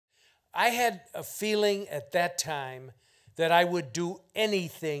I had a feeling at that time that I would do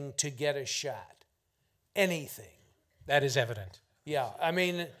anything to get a shot. Anything. That is evident. Yeah, I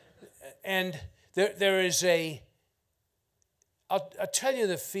mean, and there is a, I'll tell you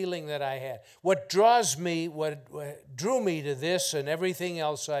the feeling that I had. What drew me to this and everything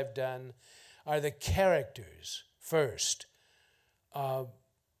else I've done are the characters first.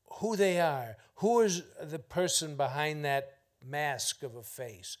 Who they are. Who is the person behind that mask of a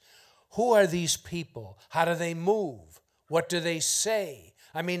face? Who are these people? How do they move? What do they say?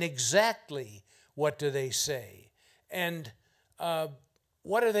 I mean, exactly what do they say? And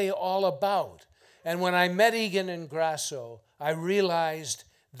what are they all about? And when I met Egan and Grasso, I realized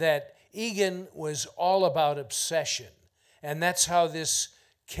that Egan was all about obsession. And that's how this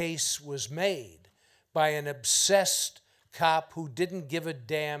case was made, by an obsessed cop who didn't give a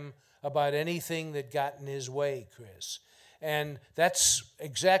damn about anything that got in his way, Chris. And that's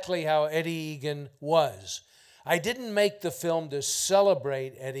exactly how Eddie Egan was. I didn't make the film to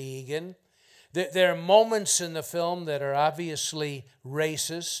celebrate Eddie Egan. There are moments in the film that are obviously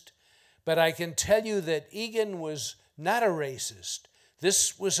racist, but I can tell you that Egan was not a racist.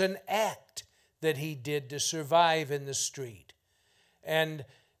 This was an act that he did to survive in the street. And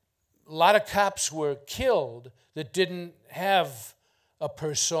a lot of cops were killed that didn't have a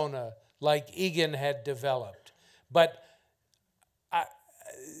persona like Egan had developed. But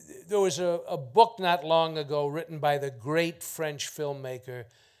there was a book not long ago written by the great French filmmaker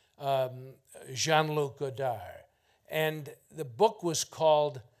Jean-Luc Godard. And the book was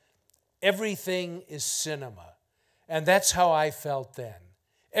called Everything is Cinema. And that's how I felt then.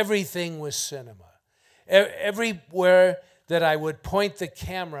 Everything was cinema. Everywhere that I would point the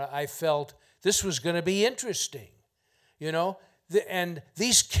camera, I felt this was going to be interesting, you know? And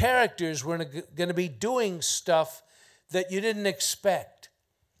these characters were going to be doing stuff that you didn't expect.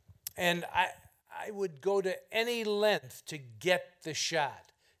 And I would go to any length to get the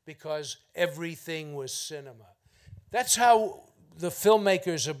shot because everything was cinema. That's how the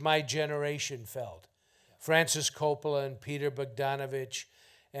filmmakers of my generation felt. Francis Coppola and Peter Bogdanovich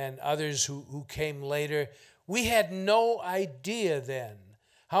and others who came later. We had no idea then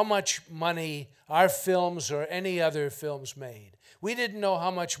how much money our films or any other films made. We didn't know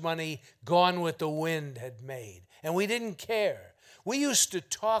how much money Gone with the Wind had made, and we didn't care. We used to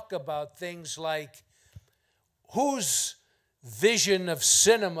talk about things like whose vision of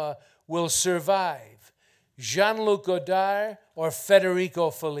cinema will survive, Jean-Luc Godard or Federico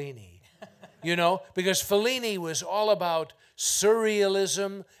Fellini? You know, because Fellini was all about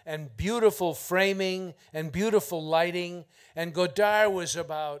surrealism and beautiful framing and beautiful lighting, and Godard was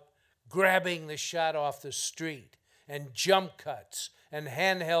about grabbing the shot off the street and jump cuts and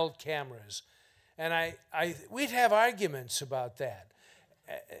handheld cameras. And we'd have arguments about that.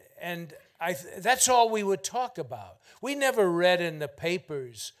 And that's all we would talk about. We never read in the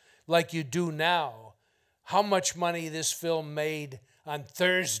papers like you do now how much money this film made on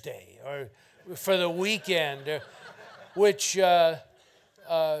Thursday or for the weekend, which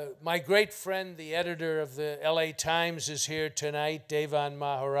my great friend, the editor of the LA Times, is here tonight, Devan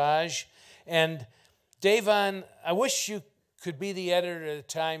Maharaj. And Devan, I wish you could be the editor of the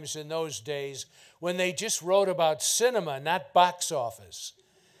Times in those days when they just wrote about cinema, not box office.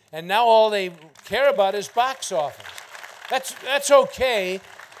 And now all they care about is box office. That's okay,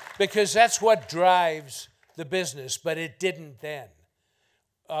 because that's what drives the business, but it didn't then.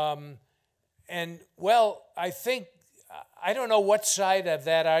 And, well, I don't know what side of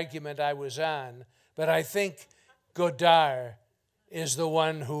that argument I was on, but I think Godard is the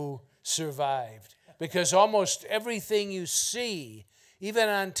one who survived. Because almost everything you see, even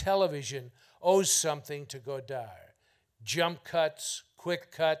on television, owes something to Godard. Jump cuts,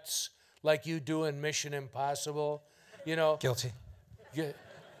 quick cuts, like you do in Mission Impossible, you know. Guilty.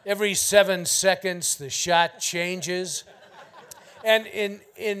 Every 7 seconds, the shot changes. And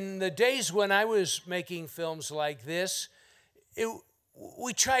in the days when I was making films like this,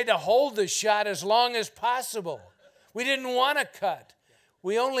 we tried to hold the shot as long as possible. We didn't want to cut.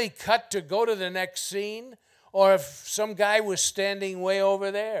 We only cut to go to the next scene, or if some guy was standing way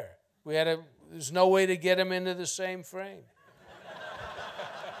over there. There's no way to get him into the same frame.